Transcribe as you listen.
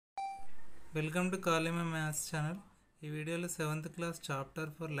Welcome to కాలిమా maths channel. ఈ వీడియోలో 7th class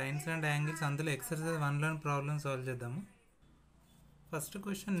chapter for lines and angles అందులో exercise 1లోని problem solve చేద్దాము. First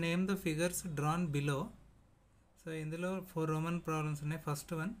question, name the figures drawn below. So ఇందులో 4 Roman problems ఉన్నాయి.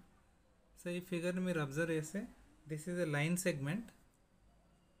 First one, so ఈ ఫిగర్ని మీరు observe చేస్తే this is a line segment.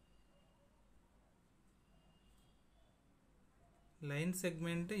 Line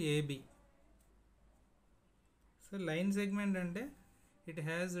segment AB. So line segment అంటే it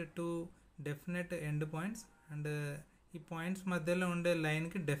has 2 definite end points and ఈ points మధ్యలో ఉండే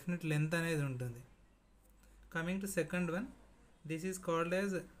లైన్కి డెఫినెట్ లెంత్ అనేది ఉంటుంది. Coming to second one, this is called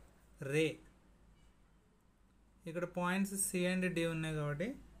as రే. ఇక్కడ పాయింట్స్ సి అండ్ డి ఉన్నాయి కాబట్టి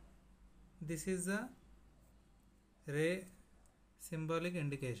this is the ray symbolic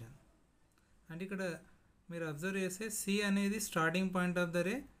indication. అంటే ఇక్కడ మీరు అబ్జర్వ్ చేస్తే సి అనేది starting point of the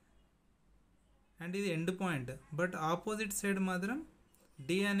ray and ఇది end point, but opposite side మాత్రం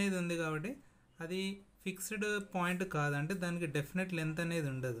డి అనేది ఉంది కాబట్టి అది ఫిక్స్డ్ పాయింట్ కాదు, అంటే దానికి డెఫినెట్ లెంత్ అనేది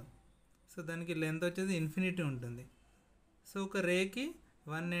ఉండదు. సో దానికి లెంత్ వచ్చేది ఇన్ఫినిటీ ఉంటుంది. సో ఒక రేకి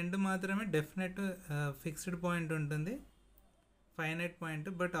 1 ఎండ్ మాత్రమే డెఫినెట్ ఫిక్స్డ్ పాయింట్ ఉంటుంది, finite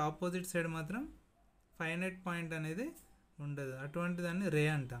point, but opposite side మాత్రం ఫైనైట్ పాయింట్ అనేది ఉండదు. అటువంటి దాన్ని రే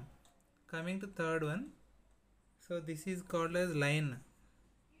అంటాం. Coming to third one, so this is called as line.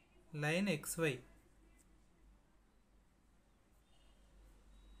 Line XY.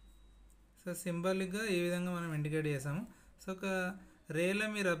 So సింబాలిక్గా ఈ విధంగా మనం ఇండికేట్ చేసాము. సో ఒక రేలో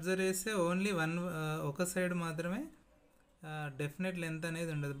మీరు అబ్జర్వ్ చేస్తే ఓన్లీ ఒక సైడ్ మాత్రమే డెఫినెట్ లెంత్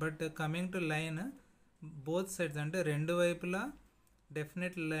అనేది ఉండదు, but coming to line both sides అంటే రెండు వైపులా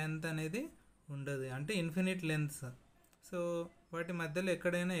డెఫినెట్ లెంత్ అనేది ఉండదు, అంటే ఇన్ఫినిట్ లెంత్స్. సో వాటి మధ్యలో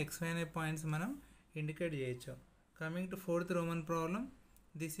ఎక్కడైనా XY అనే పాయింట్స్ మనం ఇండికేట్ చేయొచ్చు. Coming to fourth Roman problem,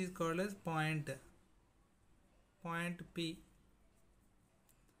 this is called as point P.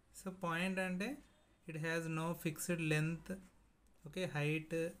 So point అంటే it has no fixed length, okay,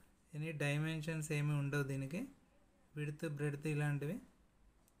 height, any dimensions ఏమీ ఉండవు దీనికి, విడ్త్, బ్రెడ్త్ ఇలాంటివి.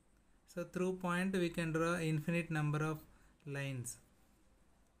 So through point we can draw infinite number of lines.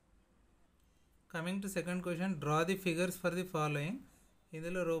 Coming to second question, draw the figures for the following.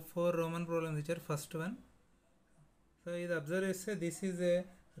 ఇందులో 4 Roman problems ఇచ్చారు. First one, so ఇది observe చేస్తే this is a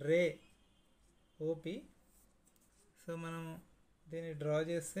ray OP. So మనం దీన్ని draw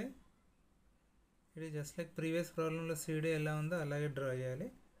చేస్తే ఇది just like previous ప్రాబ్లంలో CD ఎలా ఉందో అలాగే డ్రా చేయాలి.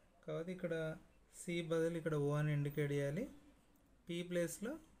 కాబట్టి ఇక్కడ C బదులు ఇక్కడ O అని ఇండికేట్ చేయాలి, P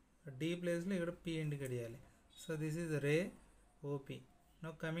ప్లేస్లో D ప్లేస్లో ఇక్కడ P ఇండికేట్ చేయాలి. So this is ray OP.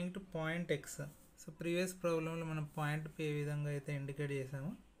 Now coming to point X. So previous ప్రాబ్లంలో మనం పాయింట్ P ఏ విధంగా అయితే ఇండికేట్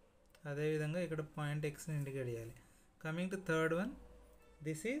చేసామో అదేవిధంగా ఇక్కడ పాయింట్ Xని ఇండికేట్ చేయాలి. Coming to third one,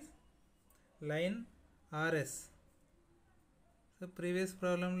 this is line RS. So previous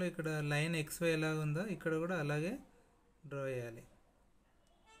ప్రాబ్లంలో ఇక్కడ లైన్ XY ఎలాగ ఉందో ఇక్కడ కూడా అలాగే డ్రా చేయాలి.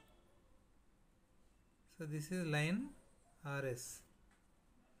 So this is line RS.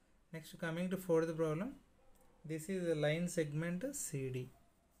 Next coming to fourth problem, this is line segment CD.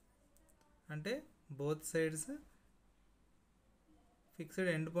 అంటే both sides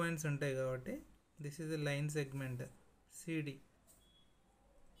fixed end points ఉంటాయి కాబట్టి this is line segment CD.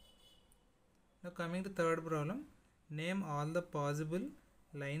 Now coming to third problem, name all the possible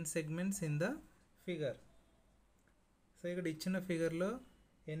line segments in the figure. So ఇక్కడ ఇచ్చిన ఫిగర్లో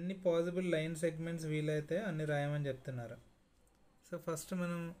ఎన్ని possible line segments వీలైతే అన్ని రాయమని చెప్తున్నారు. సో ఫస్ట్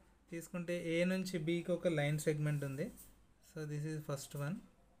మనం తీసుకుంటే A నుంచి Bకి ఒక లైన్ సెగ్మెంట్ ఉంది. So this is first one.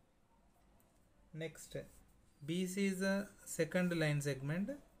 Next BC is the second line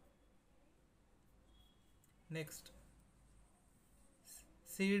segment. Next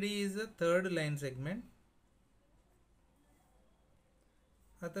CD is the third line segment.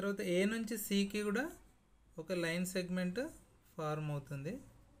 ఆ తర్వాత A నుంచి Cకి కూడా ఒక లైన్ సెగ్మెంట్ ఫార్మ్ అవుతుంది.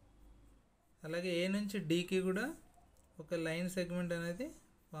 అలాగే A నుంచి Dకి కూడా ఒక లైన్ సెగ్మెంట్ అనేది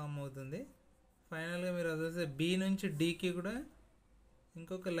ఫామ్ అవుతుంది. ఫైనల్గా మీరు అదే B నుంచి Dకి కూడా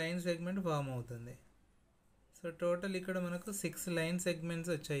ఇంకొక లైన్ సెగ్మెంట్ ఫామ్ అవుతుంది. సో టోటల్ ఇక్కడ మనకు 6 లైన్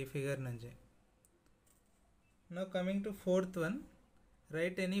సెగ్మెంట్స్ వచ్చాయి ఈ ఫిగర్ నుంచి. Now coming to fourth one,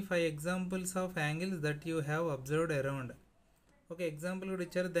 right any 5 examples of angles that you have observed around. ఒక ఎగ్జాంపుల్ కూడా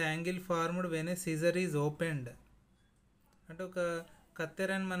ఇచ్చారు, the angle formed when a scissor is opened. అంటే ఒక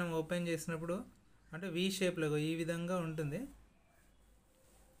కత్తెరని మనం ఓపెన్ చేసినప్పుడు అంటే V షేప్లో ఈ విధంగా ఉంటుంది.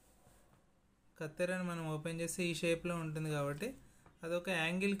 కత్తెరని మనం ఓపెన్ చేస్తే ఈ షేప్లో ఉంటుంది కాబట్టి అదొక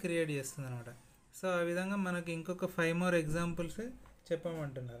యాంగిల్ క్రియేట్ చేస్తుంది అనమాట. సో ఆ విధంగా మనకి ఇంకొక 5 more examples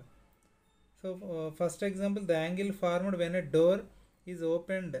చెప్పమంటున్నారు. So first example, the angle formed when a door is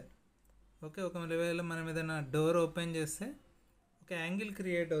opened. Okay, ఒకవేళ మనం ఏదైనా డోర్ ఓపెన్ చేస్తే ఒక యాంగిల్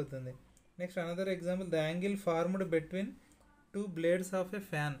క్రియేట్ అవుతుంది. Next another example, the angle formed between two blades of a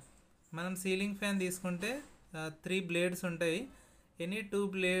fan. మనం సీలింగ్ ఫ్యాన్ తీసుకుంటే 3 blades ఉంటాయి. Any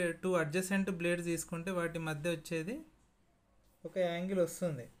two adjacent blades తీసుకుంటే వాటి మధ్య వచ్చేది ఒక యాంగిల్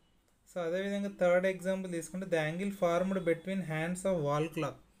వస్తుంది. సో అదేవిధంగా థర్డ్ ఎగ్జాంపుల్ తీసుకుంటే the angle formed between hands of wall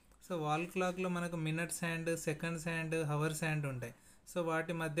clock. So wall క్లాక్లో మనకు minutes hand, seconds hand, hours hand ఉంటాయి. సో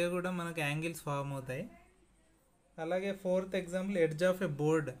వాటి మధ్య కూడా మనకు యాంగిల్స్ ఫామ్ అవుతాయి. అలాగే fourth example, edge of a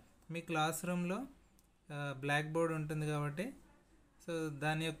board. Me class రూమ్లో బ్లాక్ బోర్డ్ ఉంటుంది కాబట్టి సో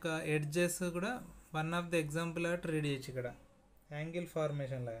దాని యొక్క ఎడ్జెస్ కూడా one of the example at read చేయొచ్చు ఇక్కడ యాంగిల్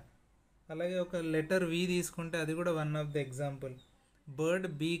ఫార్మేషన్ లాగా. అలాగే ఒక లెటర్ వి తీసుకుంటే అది కూడా one of the example. Bird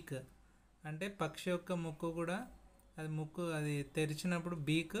బీక్ అంటే పక్షి యొక్క ముక్కు కూడా, అది తెరిచినప్పుడు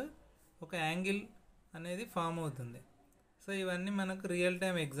బీక్ ఒక యాంగిల్ అనేది ఫామ్ అవుతుంది. సో ఇవన్నీ మనకు real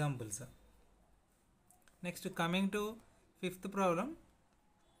time examples. Next coming to fifth problem.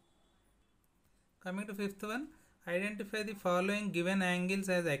 Coming to fifth one, identify the following given angles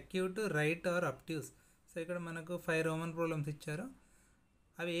as acute, right are obtuse. So ఇక్కడ మనకు 5 రోమన్ ప్రాబ్లమ్స్ ఇచ్చారు.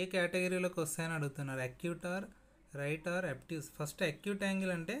 అవి ఏ కేటగిరీలోకి వస్తాయని అడుగుతున్నారు, acute are, right are obtuse. First acute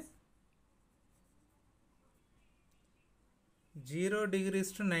angle అంటే 0 degrees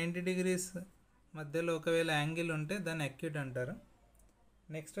to 90 degrees మధ్యలో ఒకవేళ angle ఉంటే దాన్ని అక్యూట్ అంటారు.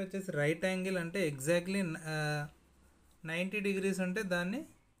 నెక్స్ట్ వచ్చేసి రైట్ యాంగిల్ అంటే ఎగ్జాక్ట్లీ 90 degrees ఉంటే దాన్ని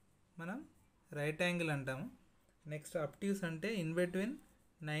మనం రైట్ యాంగిల్ అంటాము. నెక్స్ట్ అబ్ట్యూస్ అంటే in between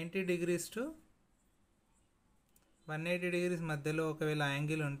 90 degrees to 180 degrees మధ్యలో ఒకవేళ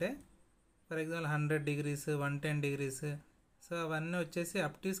యాంగిల్ ఉంటే, for example 100 degrees, 110 degrees, so అవన్నీ వచ్చేసి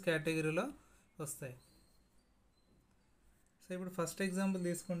అబ్ట్యూస్ కేటగిరీలో వస్తాయి. సో ఇప్పుడు ఫస్ట్ ఎగ్జాంపుల్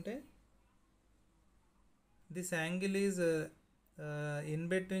తీసుకుంటే this angle is in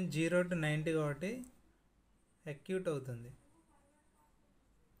between 0 to 90 కాబట్టి అక్యూట్ అవుతుంది.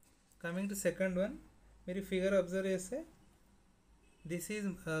 కమింగ్ టు సెకండ్ వన్, మీరు ఫిగర్ అబ్జర్వ్ చేస్తే this is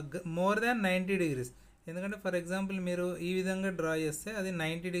more than 90 degrees. ఎందుకంటే ఫర్ ఎగ్జాంపుల్ మీరు ఈ విధంగా డ్రా చేస్తే అది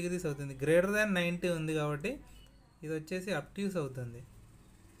 90 degrees అవుతుంది. గ్రేటర్ దాన్ 90 ఉంది కాబట్టి ఇది వచ్చేసి అబ్ట్యూస్ అవుతుంది.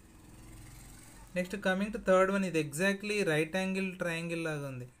 Next coming to third one, ఇది ఎగ్జాక్ట్లీ రైట్ యాంగిల్ ట్రయాంగిల్ లాగా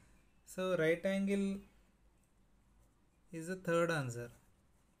ఉంది. So right angle is the third answer.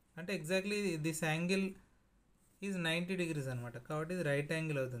 అంటే exactly this angle is 90 degrees అనమాట, కాబట్టి ఇది రైట్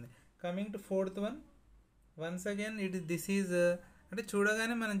యాంగిల్ అవుతుంది. Coming to fourth one, once again this is అంటే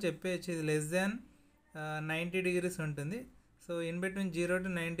చూడగానే మనం చెప్పేయచ్చు ఇది లెస్ దాన్ 90 degrees ఉంటుంది. సో ఇన్ బిట్వీన్ 0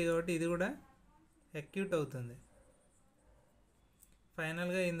 to 90 కాబట్టి ఇది కూడా అక్యూట్ అవుతుంది.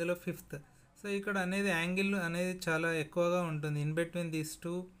 ఫైనల్గా ఇందులో ఫిఫ్త్, సో ఇక్కడ అనేది యాంగిల్ అనేది చాలా ఎక్కువగా ఉంటుంది in between these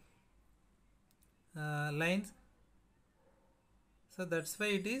 2 lines. So that's why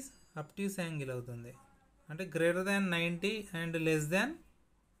it is obtuse angle అవుతుంది. అంటే greater than 90 and less than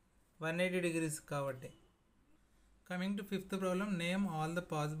 180 degrees కాబట్టి. Coming to fifth problem, name all the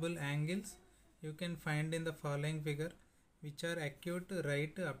possible angles you can find in the following figure which are acute,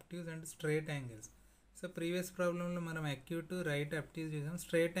 right, obtuse and straight angles. So previous ప్రాబ్లంలో మనం acute, right, obtuse చూసాం.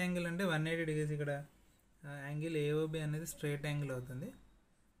 Straight angle అంటే 180 degrees, ఇక్కడ angle AOB అనేది straight angle అవుతుంది.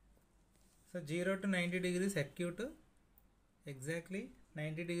 So 0 to 90 degrees acute, exactly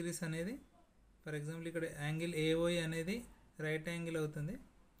 90 degrees అనేది for example ఇక్కడ angle AOE అనేది రైట్ యాంగిల్ అవుతుంది.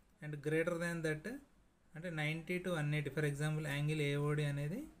 అండ్ గ్రేటర్ దాన్ దట్ అంటే 90 to 180 for example angle AOD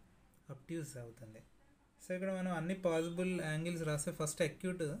అనేది అబ్ట్యూస్ అవుతుంది. సో ఇక్కడ మనం అన్ని పాసిబుల్ యాంగిల్స్ రాస్తే ఫస్ట్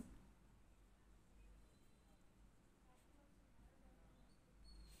అక్యూట్,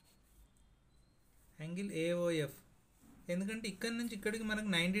 యాంగిల్ ఏఓఎఫ్, ఎందుకంటే ఇక్కడ నుంచి ఇక్కడికి మనకు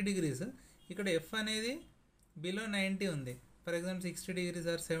 90 degrees, ఇక్కడ ఎఫ్ అనేది బిలో 90 ఉంది. For example 60 degrees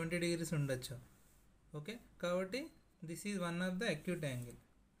are 70 degrees ఉండొచ్చు. ఓకే, కాబట్టి this is one of the acute angle.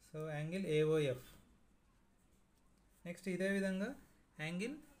 So angle ఏఓఎఫ్. Next ఇదే విధంగా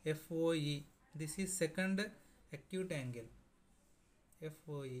angle ఎఫ్ఓఈ, this is second acute angle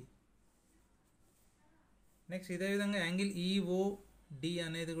ఎఫ్ఓఈ. Next ఇదే విధంగా యాంగిల్ ఈఓడి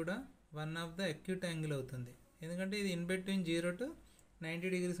అనేది కూడా one of the acute angle అవుతుంది, ఎందుకంటే ఇది ఇన్ బిట్వీన్ 0 to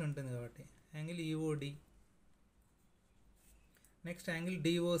 90 degrees ఉంటుంది కాబట్టి angle EOD. Next angle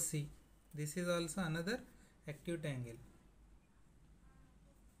doc, this is also another acute angle.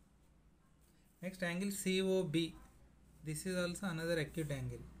 Next angle COB, this is also another acute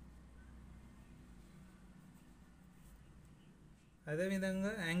angle.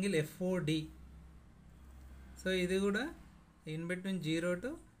 అదేవిధంగా angle ఎఫ్ఓడి, so ఇది కూడా in between 0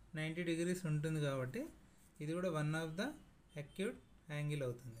 to 90 degrees ఉంటుంది కాబట్టి ఇది కూడా one of the acute angle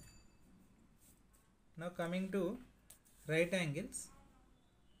అవుతుంది. Now coming to right angles.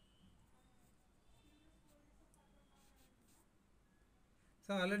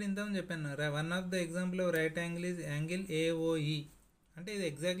 So already ఇంతకుముందు చెప్పాను, one of the example of right angle is angle AOE, అంటే ఇది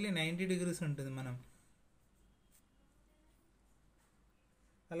ఎగ్జాక్ట్లీ 90 degrees ఉంటుంది మనం.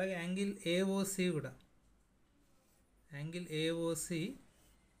 అలాగే యాంగిల్ ఏఓసి కూడా, యాంగిల్ ఏఓసి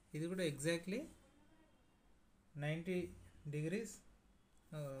ఇది కూడా ఎగ్జాక్ట్లీ 90 degrees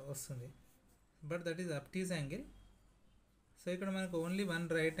వస్తుంది, but that is obtuse angle. So ఇక్కడ మనకు ఓన్లీ వన్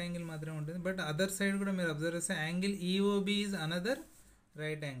రైట్ యాంగిల్ మాత్రమే ఉంటుంది, బట్ అదర్ సైడ్ కూడా మీరు అబ్జర్వ్ చేస్తే angle ఈఓబి is another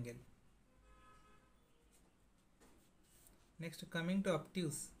right angle. Next coming to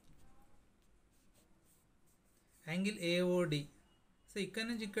obtuse, angle AOD. So ఇక్కడ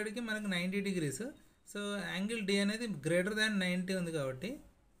నుంచి ఇక్కడికి మనకు 90 degrees. సో యాంగిల్ డి అనేది గ్రేటర్ దాన్ 90 ఉంది కాబట్టి,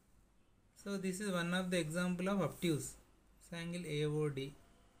 so this is one of the example of obtuse. So angle AOD,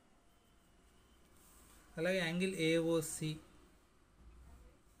 అలాగే angle AOC.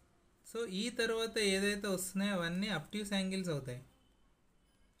 So ఈ తర్వాత ఏదైతే వస్తున్నాయో అవన్నీ అబ్ట్యూస్ యాంగిల్స్ అవుతాయి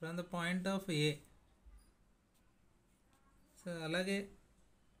from the point of A. So అలాగే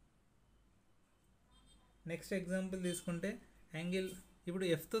నెక్స్ట్ ఎగ్జాంపుల్ తీసుకుంటే యాంగిల్, ఇప్పుడు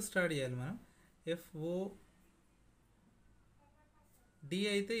ఎఫ్తో స్టార్ట్ చేయాలి మనం. ఎఫ్ఓ డి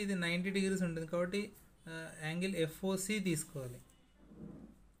అయితే ఇది 90 degrees ఉంటుంది కాబట్టి యాంగిల్ ఎఫ్ఓసి తీసుకోవాలి.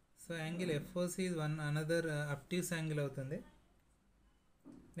 So angle FOC is one another obtuse angle అవుతుంది.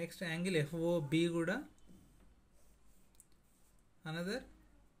 నెక్స్ట్ యాంగిల్ ఎఫ్ఓబి కూడా అనదర్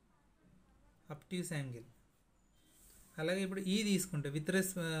అబ్ట్యూస్ యాంగిల్. అలాగే ఇప్పుడు ఈ తీసుకుంటే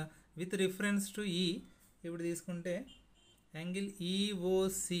విత్ రిఫరెన్స్ టు ఈ ఇప్పుడు తీసుకుంటే యాంగిల్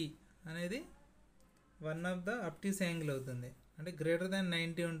ఈఓసి అనేది one of the obtuse angle అవుతుంది, అంటే గ్రేటర్ దాన్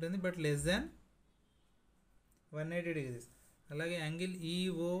 90 ఉంటుంది బట్ లెస్ దాన్ 180 degrees. అలాగే angle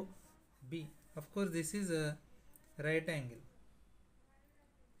ఈఓబి, of course this is a right angle.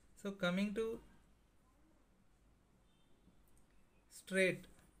 So coming to straight,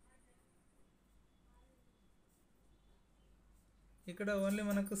 ఇక్కడ ఓన్లీ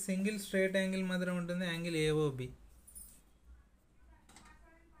మనకు సింగిల్ స్ట్రైట్ యాంగిల్ మాత్రం ఉంటుంది, angle AOB.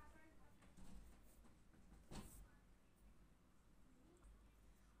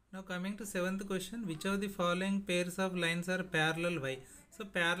 Now coming to 7th question, which of the following pairs of lines are parallel y? So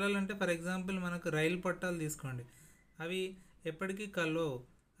parallel అంటే for example మనకు రైలు పట్టాలు తీసుకోండి, అవి ఎప్పటికీ కలవవు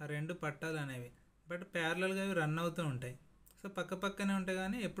ఆ రెండు పట్టాలు అనేవి, బట్ ప్యారలల్గా అవి రన్ అవుతూ ఉంటాయి. సో పక్క పక్కనే ఉంటాయి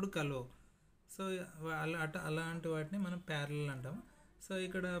కానీ ఎప్పుడు కలవవు. సో అలాంటి వాటిని మనం ప్యారలల్ అంటాము. సో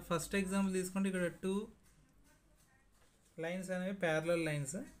ఇక్కడ ఫస్ట్ ఎగ్జాంపుల్ తీసుకుంటే ఇక్కడ 2 లైన్స్ అనేవి ప్యారలల్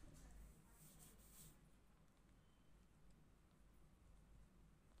లైన్స్.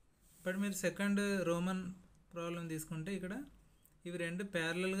 బట్ మీరు సెకండ్ రోమన్ ప్రాబ్లం తీసుకుంటే ఇక్కడ ఇవి రెండు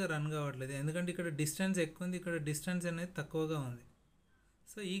ప్యారలల్గా రన్ కావట్లేదు, ఎందుకంటే ఇక్కడ డిస్టెన్స్ ఎక్కువ ఉంది, ఇక్కడ డిస్టెన్స్ అనేది తక్కువగా ఉంది.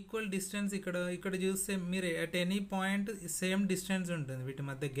 సో ఈక్వల్ డిస్టెన్స్ ఇక్కడ చూస్తే మీరు at any point same distance ఉంటుంది వీటి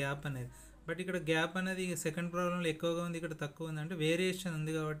మధ్య గ్యాప్ అనేది, బట్ ఇక్కడ గ్యాప్ అనేది సెకండ్ ప్రాబ్లంలో ఎక్కువగా ఉంది, ఇక్కడ తక్కువ ఉంది, అంటే వేరియేషన్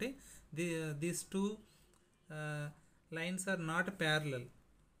ఉంది కాబట్టి these 2 lines are not parallel.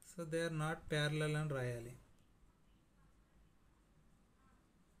 So they are not parallel అని రాయాలి.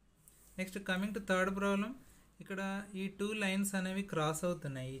 Next coming to third problem, ఇక్కడ ఈ 2 లైన్స్ అనేవి క్రాస్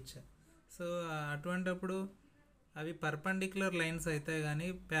అవుతున్నాయి ఈచ్. సో అటువంటప్పుడు అవి పర్పెండిక్యులర్ లైన్స్ అవుతాయి కానీ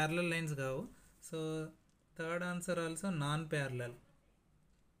ప్యారలల్ లైన్స్ కావు. So third answer also non parallel.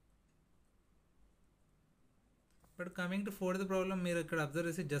 But coming to fourth problem, మీరు ఇక్కడ అబ్జర్వ్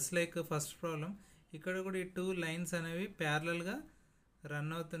చేసి జస్ట్ లైక్ ఫస్ట్ ప్రాబ్లం ఇక్కడ కూడా ఈ 2 లైన్స్ అనేవి ప్యారలల్గా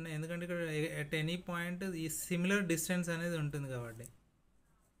రన్ అవుతున్నాయి, ఎందుకంటే ఇక్కడ ఎట్ ఎనీ పాయింట్ ఈ సిమిలర్ డిస్టెన్స్ అనేది ఉంటుంది కాబట్టి.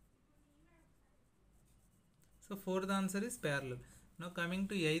 So fourth answer is parallel. Now coming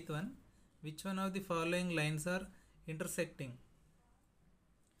to 8th one, which one of the following lines are intersecting?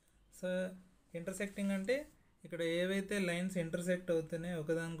 So intersecting అంటే ఇక్కడ ఏవైతే లైన్స్ ఇంటర్సెక్ట్ అవుతున్నాయో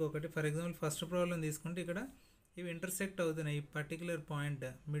ఒకదానికొకటి, ఫర్ ఎగ్జాంపుల్ ఫస్ట్ ప్రాబ్లం తీసుకుంటే ఇక్కడ ఇవి ఇంటర్సెక్ట్ అవుతున్నాయి ఈ పర్టికులర్ పాయింట్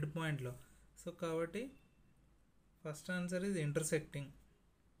మిడ్ పాయింట్లో. సో కాబట్టి first answer is intersecting.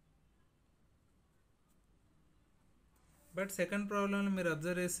 But second ప్రాబ్లంలో మీరు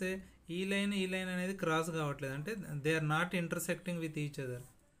అబ్జర్వ్ చేస్తే ఈ లైన్ అనేది క్రాస్ కావట్లేదు, అంటే they are not intersecting with each other,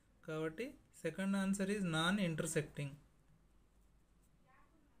 కాబట్టి second answer is non intersecting.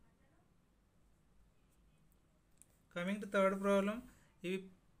 Coming to third problem, ఇవి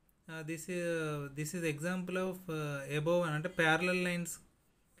this is example of above అంటే ప్యారలల్ లైన్స్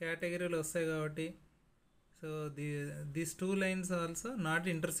కేటగిరీలో వస్తాయి కాబట్టి, so these 2 lines also not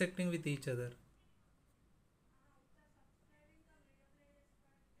intersecting with each other.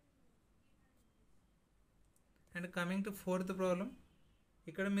 And coming to fourth problem,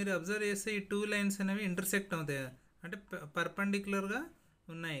 ఇక్కడ మీరు observe చేస్తే ఈ 2 lines అనేవి ఇంటర్సెక్ట్ అవుతాయి, అంటే పర్పెండిక్యులర్గా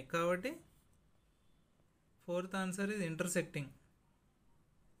ఉన్నాయి కాబట్టి fourth answer is intersecting.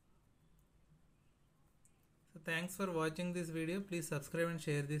 Thanks for watching this video. Please subscribe and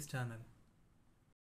share this channel.